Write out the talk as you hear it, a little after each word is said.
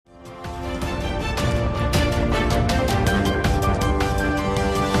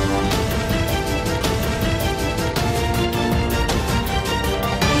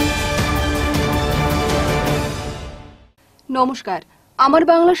নমস্কার, আমার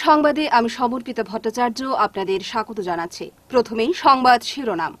বাংলা সংবাদে আমি সমর্পিতা ভট্টাচার্য আপনাদের স্বাগত জানাচ্ছি। প্রথমেই সংবাদ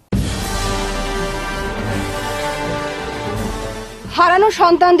শিরোনাম। হারানো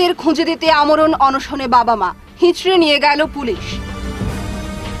সন্তানদের খুঁজে দিতে আমরণ অনশনে বাবা মা, হিঁচড়ে নিয়ে গেল পুলিশ।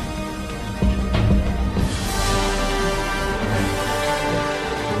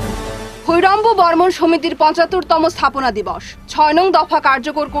 হৈরম্ব বর্মন সমিতির ৭৫তম স্থাপনা দিবস, ৬ নং দফা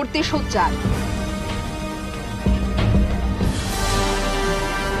কার্যকর করতে সোচ্চার।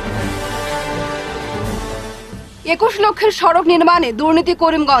 $২১ লক্ষের সড়ক নির্মাণে দুর্নীতি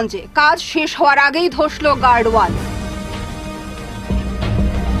করিমগঞ্জে, কাজ শেষ হওয়ার আগেই ধসল গার্ডওয়াল।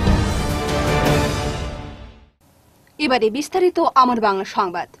 এবারে বিস্তারিত আমার বাংলা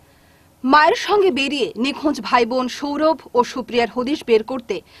সংবাদ। মায়ের সঙ্গে বেরিয়ে নিখোঁজ ভাই বোন সৌরভ ও সুপ্রিয়ার হদিশ বের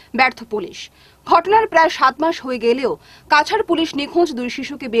করতে ব্যর্থ পুলিশ। ঘটনার প্রায় ৭ মাস হয়ে গেলেও কাছাড় পুলিশ নিখোঁজ ২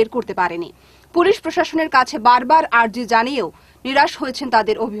 শিশুকে বের করতে পারেনি। পুলিশ প্রশাসনের কাছে বারবার আর্জি জানিয়েও নিরাশ হয়েছেন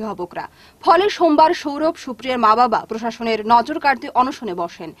তাদের অভিভাবকরা। ফলে সোমবার সৌরভ সুপ্রিয়ার মা বাবা প্রশাসনের নজর কাড়তে অনশনে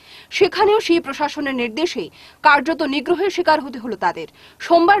বসেন। সেখানেও সেই প্রশাসনের নির্দেশেই কার্যত নিগ্রহের শিকার হতে হলো তাদের।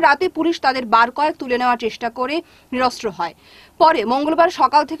 সোমবার রাতে পুলিশ তাদের বার কয়েক তুলে নেওয়ার চেষ্টা করে নিরস্ত্র হয়। পরে মঙ্গলবার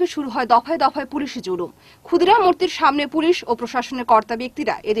সকাল থেকে শুরু হয় দফায় দফায় পুলিশি জুলুম। ক্ষুদিরাম মূর্তির সামনে পুলিশ ও প্রশাসনের কর্তা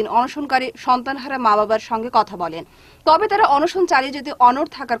ব্যক্তিরা এদিন অনশনকারী সন্তানহারা মা বাবার সঙ্গে কথা বলেন। তবে তারা অনশন চালিয়ে যেতে অনড়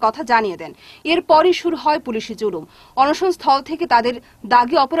থাকার কথা জানিয়ে দেন। এরপরই শুরু হয় পুলিশি জুলুম। অনশন স্থল থেকে তাদের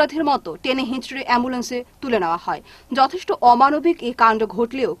দাগী অপরাধীর মতো টেনে হিঁচড়ে অ্যাম্বুলেন্সে তুলে নেওয়া হয়। যথেষ্ট অমানবিক এই কাণ্ড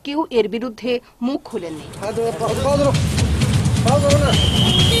ঘটলেও কেউ এর বিরুদ্ধে মুখ খুলেননি।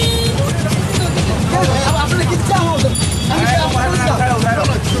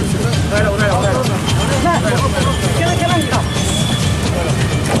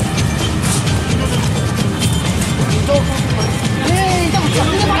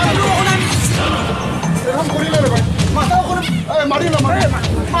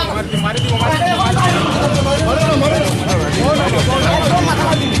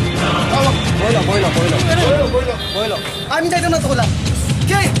 আমি যাইতাম না তো বললাম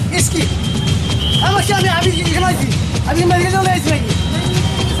কে ইসকি আমাকে আমি এখানে আইছি, আমি মেডিকেল চলে আইছি নাকি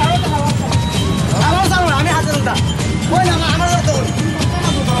আমার জানো না, আমি হাজার না ওই না আমার তো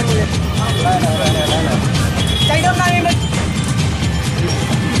যাইতাম না আমি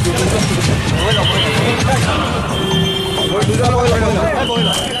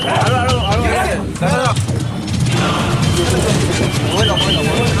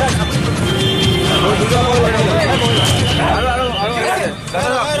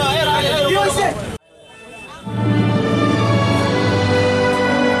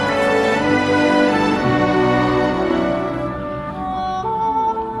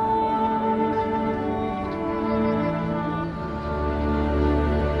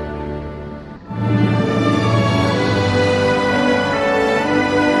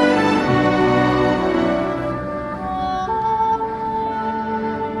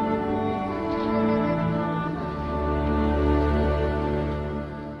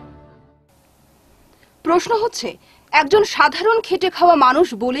প্রশ্ন হচ্ছে, একজন সাধারণ খেটে খাওয়া মানুষ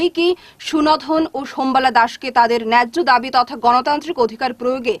বলেই কি সুনধন ও সোমবালা দাসকে তাদের ন্যায্য দাবি তথা গণতান্ত্রিক অধিকার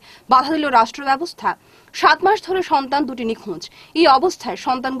প্রয়োগে বাধা দিল রাষ্ট্র ব্যবস্থা? ৭ মাস ধরে সন্তান দুটি নিখোঁজ। এই অবস্থায়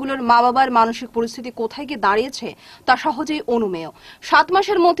সন্তানগুলোর মা বাবার মানসিক পরিস্থিতি কোথায় গিয়ে দাঁড়িয়েছে তা সহজেই অনুমেয়। ৭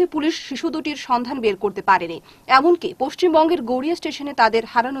 মাসের মধ্যে পুলিশ শিশু দুটির সন্ধান বের করতে পারেনি। এমনকি পশ্চিমবঙ্গের গড়িয়া স্টেশনে তাদের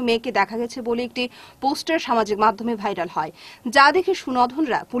হারানো মেয়েকে দেখা গেছে বলে একটি পোস্টার সামাজিক মাধ্যমে ভাইরাল হয়, যা দেখে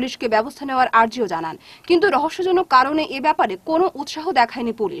সুনধনরা পুলিশকে ব্যবস্থা নেওয়ার আর্জিও জানান। কিন্তু রহস্যজনক কারণে এ ব্যাপারে কোনো উৎসাহ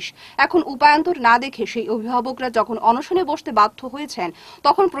দেখায়নি পুলিশ। এখন উপায়ান্তর না দেখে সেই অভিভাবকরা যখন অনশনে বসতে বাধ্য হয়েছেন,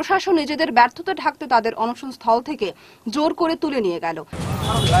 তখন প্রশাসন নিজেদের ব্যর্থতা ঢাকতে তাদের অনশন স্থল থেকে জোর করে তুলে নিয়ে গেল।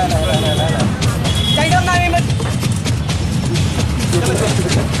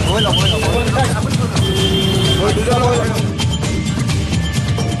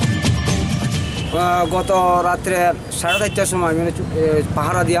 গত রাত্রে 4:30টার সময় মানে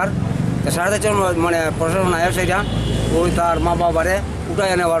পাহারা দেওয়ার 4:30টার মানে প্রশাসন আয়া সেটা ওই তার মা বাবারে উঠাই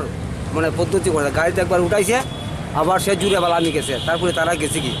নেওয়ার মানে পদ্ধতি করে গাড়িতে একবার উঠাইছে, আবার সে জুড়ে বেলা আমি গেছে, তারপরে তারা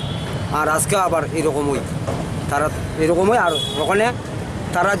গেছে কি আর আজকে আবার এরকমই তারা এরকমই আর ওখানে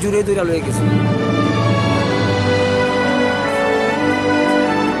তারা জুড়ে দূরে লয়ে গেছে।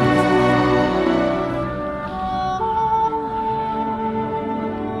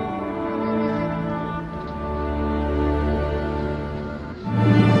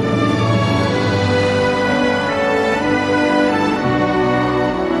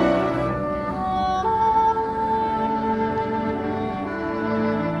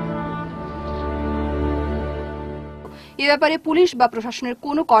 এ ব্যাপারে পুলিশ বা প্রশাসনের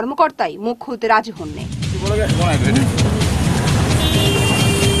কোনো কর্মকর্তাই মুখ খুলতে রাজি হননি।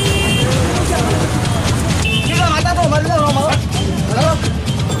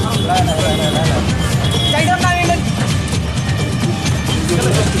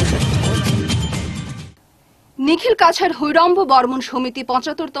 আগাছার হৈরম্ব বর্মন সমিতি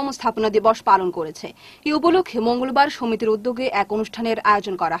 ৭৫তম স্থাপনা দিবস পালন করেছে। এই উপলক্ষে মঙ্গলবার সমিতির উদ্যোগে এক অনুষ্ঠানের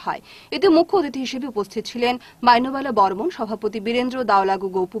আয়োজন করা হয়। এতে মুখ্য অতিথি হিসেবে উপস্থিত ছিলেন মাইনবালা বর্মন, সভাপতি বীরেন্দ্র দাওলাগু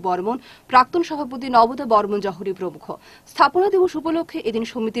গৌপু বর্মন, প্রাক্তন সভাপতি নবদা বর্মন জহরি প্রমুখ। স্থাপনা দিবস উপলক্ষে এদিন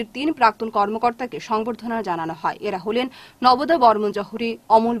সমিতির ৩ প্রাক্তন কর্মকর্তাকে সংবর্ধনা জানানো হয়। এরা হলেন নবদা বর্মন জহরি,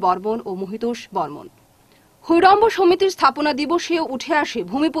 অমল বর্মন ও মহিতোষ বর্মন। হৈরম্ব সমিতির স্থাপনা দিবসেও উঠে আসে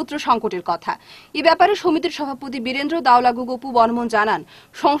ভূমিপুত্র সংকটের কথা। এ ব্যাপারে সমিতির সভাপতি বীরেন্দ্র দাওলাগু গপু বর্মন জানান,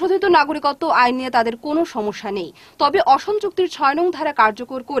 সংশোধিত নাগরিকত্ব আইন নিয়ে তাদের কোনো সমস্যা নেই, তবে অসম চুক্তির ৬ নং ধারা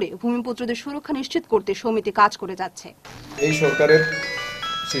কার্যকর করে ভূমিপুত্রদের সুরক্ষা নিশ্চিত করতে সমিতি কাজ করে যাচ্ছে। এই সরকারের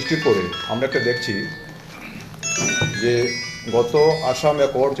সৃষ্টির পরে আমরা একটা দেখছি যে গত আসাম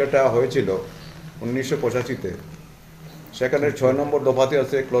অ্যাকর্ড যেটা হয়েছিল 1985-তে, সেখানে ৬ নম্বর দফাতে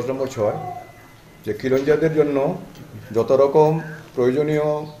আছে ক্লজ নম্বর ৬ যে খিলঞ্জিয়াদের জন্য যত রকম প্রয়োজনীয়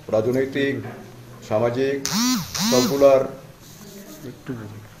রাজনৈতিক, সামাজিক, সার্কুলার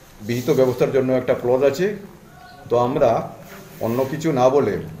বিহিত ব্যবস্থার জন্য একটা ক্লজ আছে। তো আমরা অন্য কিছু না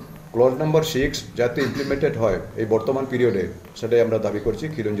বলে ক্লজ নম্বর 6 যাতে ইমপ্লিমেন্টেড হয় এই বর্তমান পিরিয়ডে, সেটাই আমরা দাবি করছি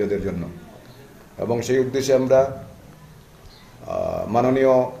খিলঞ্জিয়াদের জন্য। এবং সেই উদ্দেশ্যে আমরা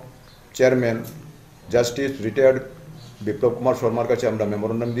মাননীয় chairman justice retired Biplab Kumar শর্মার কাছে আমরা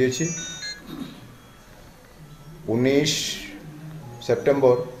মেমোরেন্ডাম দিয়েছি। 19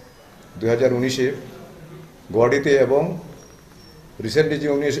 সেপ্টেম্বর 2019-এ গুয়াহাটিতে এবং রিসেন্টলি যে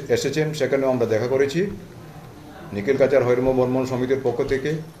উনি এসেছেন সেখানেও আমরা দেখা করেছি নিখিল কাচার হৈরম্ব বর্মন সমিতির পক্ষ থেকে,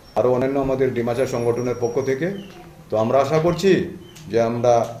 আরও অন্যান্য আমাদের ডিমাচার সংগঠনের পক্ষ থেকে। তো আমরা আশা করছি যে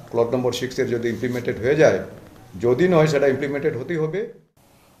আমরা ক্লজ নম্বর 6-এর যদি ইমপ্লিমেন্টেড হয়ে যায়, যদি নয় সেটা ইমপ্লিমেন্টেড হতেই হবে।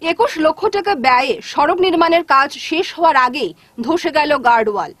 ২১ লক্ষ টাকা ব্যয়ে সড়ক নির্মাণের কাজ শেষ হওয়ার আগেই ধসে গেল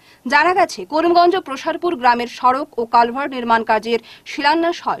গার্ডওয়াল। জানা গেছে, করিমগঞ্জ প্রসারপুর গ্রামের সড়ক ও কালভার্ট নির্মাণ কাজের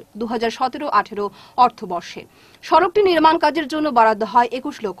শিলান্যাস হয় 2017-18 অর্থবর্ষে। সড়কটি নির্মাণ কাজের জন্য বরাদ্দ হয়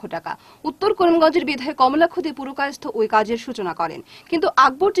 ২১ লক্ষ টাকা। উত্তর করিমগঞ্জের বিধায়ক কমলাক্ষদী পুরকায়স্থ ওই কাজের সূচনা করেন, কিন্তু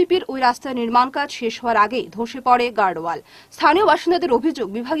আকবর জিপির ওই রাস্তার নির্মাণ কাজ শেষ হওয়ার আগেই ধসে পড়ে গার্ডওয়াল। স্থানীয় বাসিন্দাদের অভিযোগ,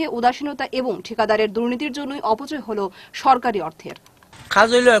 বিভাগীয় উদাসীনতা এবং ঠিকাদারের দুর্নীতির জন্যই অপচয় হল সরকারি অর্থের। কাজ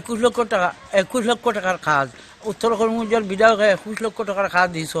হইল ২১ লক্ষ টাকার কাজ। উত্তর করিমগঞ্জের বিধায়ক ২১ লক্ষ টাকার কাজ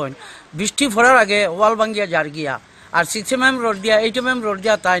দিয়েছেন। বৃষ্টি পড়ার আগে ওয়াল ভাঙ্গিয়া জার গিয়া আর 6mm রোড দিয়া 8mm রোড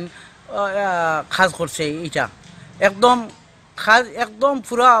দিয়া তাই কাজ করছে। এইটা একদম কাজ একদম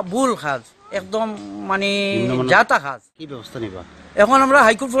পুরা ভুল কাজ, একদম মানে যাতা কাজ। কি ব্যবস্থা নিবা এখন আমরা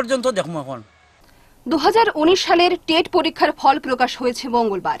হাইকোর্ট পর্যন্ত দেখবো। এখন 2019 সালের টেট পরীক্ষার ফল প্রকাশ হয়েছে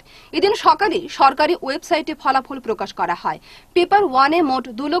মঙ্গলবার। এদিন সকালে সরকারি ওয়েবসাইটে ফলাফল প্রকাশ করা হয়। পেপার 1-এ মোট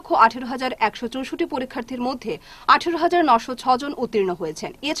 2,18,164 পরীক্ষার্থীর মধ্যে 18,906 জন উত্তীর্ণ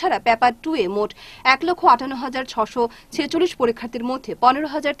হয়েছেন। এছাড়া পেপার 2-এ মোট 1,58,646 পরীক্ষার্থীর মধ্যে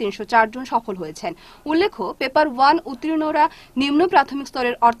 15,304 জন সফল হয়েছেন। উল্লেখ্য, পেপার 1 উত্তীর্ণরা নিম্ন প্রাথমিক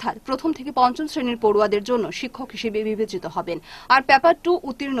স্তরের অর্থাৎ প্রথম থেকে পঞ্চম শ্রেণীর পড়ুয়াদের জন্য শিক্ষক হিসেবে বিবেচিত হবেন, আর পেপার 2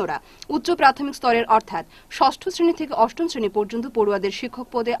 উত্তীর্ণরা উচ্চ প্রাথমিক স্তরের অর্থাৎ ষষ্ঠ শ্রেণী থেকে অষ্টম শ্রেণী পর্যন্ত পড়ুয়াদের শিক্ষক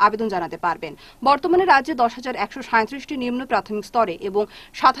পদে আবেদন জানাতে পারবেন। বর্তমানে রাজ্যে 10,137টি নিম্ন প্রাথমিক স্তরে এবং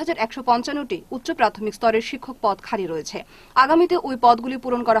 7,155টি উচ্চ প্রাথমিক স্তরের শিক্ষক পদ খালি রয়েছে। আগামীতে ওই পদগুলি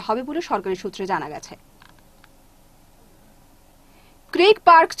পূরণ করা হবে বলে সরকারি সূত্রে জানা গেছে। ক্রেগ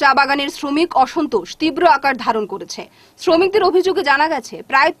পার্ক চা বাগানের শ্রমিক অসন্তোষ তীব্র আকার ধারণ করেছে। শ্রমিকদের অভিযোগে জানা গেছে,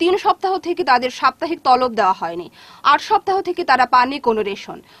 প্রায় 3 সপ্তাহ থেকে তাদের সাপ্তাহিক তলব দেওয়া হয়নি। 8 সপ্তাহ থেকে তারা পাননি কোনো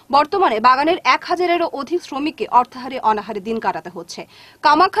রেশন। বর্তমানে বাগানের 1000-এরও অধিক শ্রমিককে অর্থাহারে অনাহারে দিন কাটাতে হচ্ছে।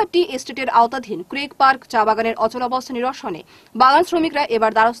 কামাখ্যা টি এস্টেটের আওতাধীন ক্রেগ পার্ক চা বাগানের অচলাবস্থা নিরসনে বাগান শ্রমিকরা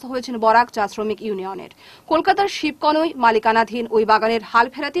এবার দ্বারস্থ হয়েছেন বরাক চা শ্রমিক ইউনিয়নের। কলকাতার শিবকনই মালিকানাধীন ওই বাগানের হাল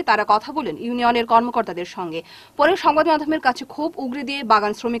ফেরাতে তারা কথা বলেন ইউনিয়নের কর্মকর্তাদের সঙ্গে। পরে সংবাদ মাধ্যমের কাছে ক্ষোভ উগরে দিয়ে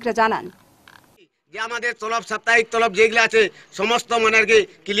বাগান শ্রমিকরা জানান, যে আমাদের তলব সাপ্তাহিক তলব যেগুলো আছে সমস্ত মানে আর কি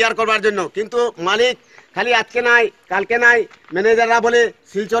ক্লিয়ার করবার জন্য, কিন্তু মালিক খালি আজকে নাই কালকে নাই, ম্যানেজাররা বলে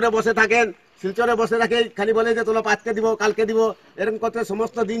শিলচরে বসে থাকেন, শিলচরে বসে থাকে খালি বলে যে তলব আজকে দিব কালকে দিব, এরকম করতে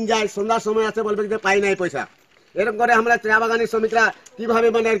সমস্ত দিন যায়। সন্ধ্যার সময় আছে বলবে যে পাই নাই পয়সা। এরকম করে আমরা চা বাগানের শ্রমিকরা কিভাবে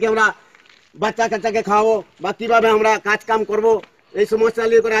মানে আর কি আমরা বাচ্চা কাচ্চাকে খাওয়াবো বা কিভাবে আমরা কাজ কাম করবো, এই সমস্যা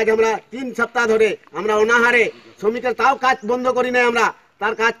নিয়ে করে আজ আমরা 3 সপ্তাহ ধরে আমরা অনাহারে শ্রমিকের তাও কাজ বন্ধ করি নাই, আমরা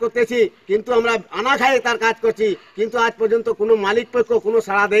তার কাজ করতেছি, কিন্তু আমরা আনা খাই তার কাজ করছি, কিন্তু আজ পর্যন্ত কোনো মালিক পক্ষ কোনো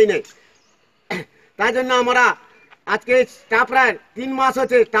সাড়া দেয় নাই। তাই জন্য আমরা আজকে স্টাফরা 3 মাস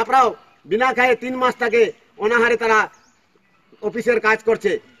হচ্ছে, স্টাফরাও বিনা খায়ে 3 মাস থাকে অনাহারে তারা অফিসের কাজ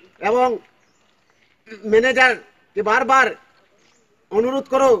করছে। এবং ম্যানেজারকে বারবার অনুরোধ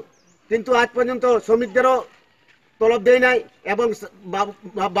করো, কিন্তু আজ পর্যন্ত শ্রমিকদেরও তলব দেয় নাই এবং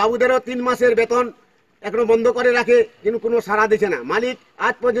বাবুদেরও 3 মাসের বেতন এখনো বন্ধ করে রাখে, কিন্তু কোনো সাড়া দিচ্ছে না। মালিক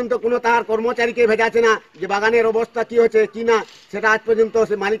আজ পর্যন্ত কোনো তার কর্মচারীকে ভেজাচ্ছে না যে বাগানের অবস্থা কি হচ্ছে কি না, সেটা আজ পর্যন্ত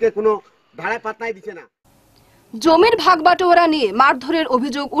সে মালিকের কোনো ধারায় পাত্তাই দিচ্ছে না। জমির ভাগবাটোয়ারা নিয়ে মারধরের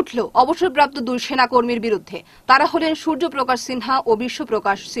অভিযোগ উঠল অবসরপ্রাপ্ত দুই সেনাকর্মীর বিরুদ্ধে। তারা হলেন সূর্যপ্রকাশ সিনহা ও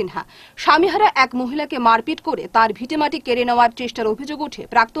বিশ্বপ্রকাশ সিনহা। স্বামীহারা এক মহিলাকে মারপিট করে তার ভিটেমাটি কেড়ে নেওয়ার চেষ্টার অভিযোগ ওঠে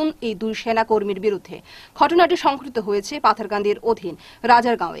প্রাক্তন এই দুই সেনাকর্মীর বিরুদ্ধে। ঘটনাটি সংঘটিত হয়েছে পাথারকান্দির অধীন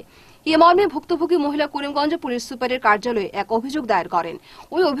রাজারগাঁওয়ে। এ মর্মে ভুক্তভোগী মহিলা করিমগঞ্জ পুলিশ সুপারের কার্যালয়ে এক অভিযোগ দায়ের করেন।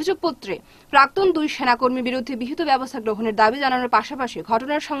 ওই অভিযোগপত্রে প্রাক্তন দুই সেনাকর্মীর বিরুদ্ধে বিহিত ব্যবস্থা গ্রহণের দাবি জানানোর পাশাপাশি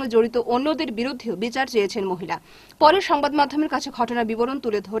ঘটনার সঙ্গে জড়িত অন্যদের বিরুদ্ধেও বিচার চেয়েছেন মহিলা। পরে সংবাদ মাধ্যমের কাছে ঘটনার বিবরণ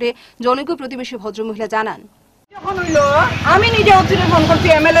তুলে ধরে জনৈক প্রতিবেশী ভদ্রমহিলা জানান, যখন হইলো আমি নিজে অফিসে ফোন করছি,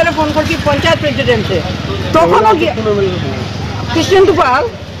 এমএলএ ফোন করছি, পঞ্চায়েত প্রেসিডেন্টে, তখনও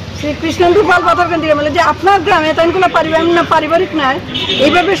কৃষ্ণেন্দু পাল পাথারকান্দি এমএলএ যে আপনার গ্রামে তাইগুলো পারিবারিক নয়,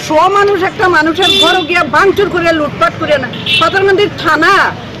 এইভাবে মানুষ একটা মানুষের ঘর গিয়া ভাঙচুর করে লুটপাট করে না। পাথারকান্দির থানা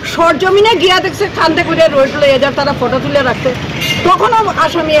সরজমিনে গিয়া দেখছে কান্দে করে রোড লইয়া যার তারা ফটো তুলে রাখছে, তখনও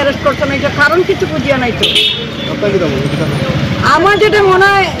আসামি অ্যারেস্ট করছে না। এটা কারণ কিছু বুঝিয়া নাই। তো আমার যেটা মনে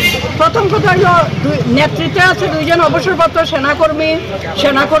হয়, প্রথম কথা হলো নেতৃত্বে আছে দুইজন অবসরপ্রাপ্ত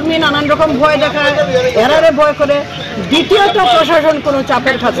সেনাকর্মী নানান রকম ভয় দেখায়, এরারে ভয় করে। দ্বিতীয়ত প্রশাসন কোনো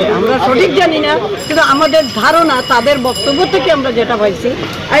চাপের কাছে, আমরা সঠিক জানি না, কিন্তু আমাদের ধারণা তাদের বক্তব্য থেকে আমরা যেটা পাইছি,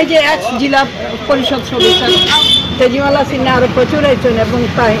 এই যে এক্স জেলা পরিষদ সদস্য তেজিমালা সিনহা আরো প্রচুর আইছেন। এবং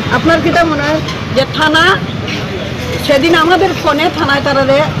তাই আপনার কিটা মনে হয় যে থানা সেদিন আমাদের ফোনে থানায়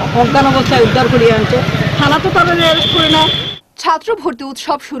তারারে অজ্ঞান অবস্থায় উদ্ধার করিয়ে আনছে, থানা তো তারারে অ্যারেস্ট করে না। ছাত্র ভর্তি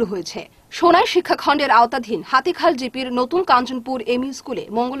উৎসব শুরু হয়েছে। সোনাই শিক্ষাখণ্ডের আওতাধীন হাতিখাল জিপির নতুন কাঞ্চনপুর এমই স্কুলে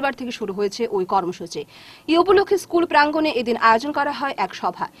মঙ্গলবার থেকে শুরু হয়েছে ওই কর্মসূচি। এই উপলক্ষে স্কুল প্রাঙ্গণে এদিন আয়োজন করা হয় এক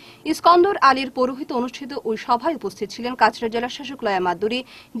সভা। ইস্কন্দর আলীর পৌরোহিত্যে অনুষ্ঠিত ওই সভায় উপস্থিত ছিলেন কাছড়া জেলা শাসক লয়া মাদ্দুরী,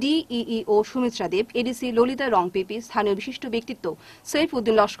 ডিইই ও সুমিত্রা দেব, এডিসি ললিতা রংপিপি, স্থানীয় বিশিষ্ট ব্যক্তিত্ব সৈফ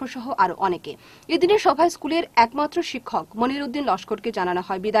উদ্দিন লস্কর সহ আরো অনেকে। এদিনের সভায় স্কুলের একমাত্র শিক্ষক মনির উদ্দিন লস্করকে জানানো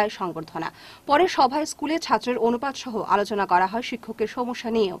হয় বিদায় সংবর্ধনা। পরে সভায় স্কুলে ছাত্রের অনুপাত সহ আলোচনা করা হয় শিক্ষকের সমস্যা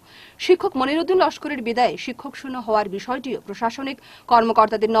নিয়েও। শিক্ষক মনির উদ্দিন লস্করের বিদায়ে শিক্ষক শূন্য হওয়ার বিষয়টিও প্রশাসনিক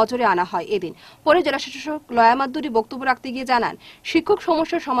কর্মকর্তাদের নজরে আনা হয় এদিন। পরে জেলাশাসক লয়া মাদ্দুরী বক্তব্য রাখতে গিয়ে জানান, শিক্ষক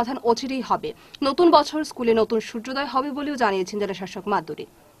সমস্যার সমাধান অচিরেই হবে। নতুন বছর স্কুলে নতুন সূর্যোদয় হবে বলেও জানিয়েছেন জেলাশাসক মাদ্দুরী।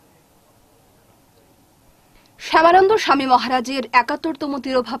 শ্যামানন্দ স্বামী মহারাজের ৭১তম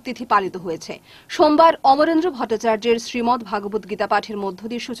তিরোভাব তিথি পালিত হয়েছে। সোমবার অমরেন্দ্র ভট্টাচার্যের শ্রীমদ্ ভাগবত গীতা পাঠের মধ্য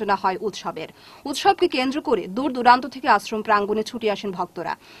দিয়ে সূচনা হয় উৎসবের। উৎসবকে কেন্দ্র করে দূর দূরান্ত থেকে আশ্রম প্রাঙ্গণে ছুটে আসেন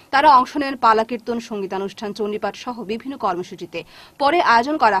ভক্তরা। তারা অংশ নেন পালা কীর্তন, সঙ্গীতানুষ্ঠান, চণ্ডীপাঠ সহ বিভিন্ন কর্মসূচিতে। পরে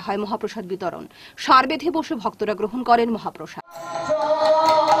আয়োজন করা হয় মহাপ্রসাদ বিতরণ। ষাঁড় বেঁধে বসে ভক্তরা গ্রহণ করেন মহাপ্রসাদ।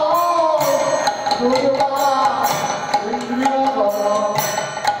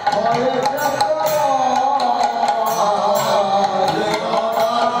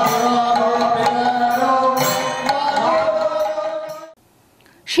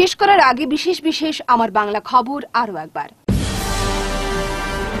 শেষ করার আগে বিশেষ আমার বাংলা খবর আরো একবার।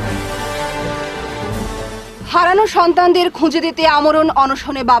 হারানো সন্তানদের খুঁজে দিতে আমরণ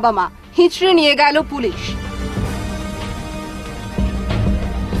অনশনে বাবা মা, হিঁচড়ে নিয়ে গেল পুলিশ।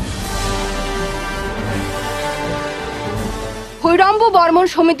 হৈরম্ব বর্মন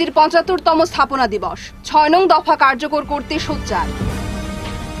সমিতির ৭৫তম স্থাপনা দিবস, ৬ নং দফা কার্যকর করতে সোচ্চার।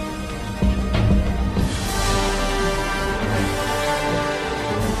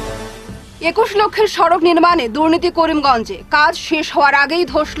 $২১ লক্ষের সড়ক নির্মাণে দুর্নীতি করিমগঞ্জে, কাজ শেষ হওয়ার আগেই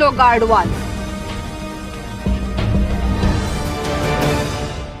ধসল গার্ডওয়াল।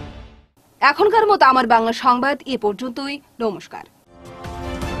 এখনকার মতো আমার বাংলা সংবাদ এ পর্যন্তই। নমস্কার।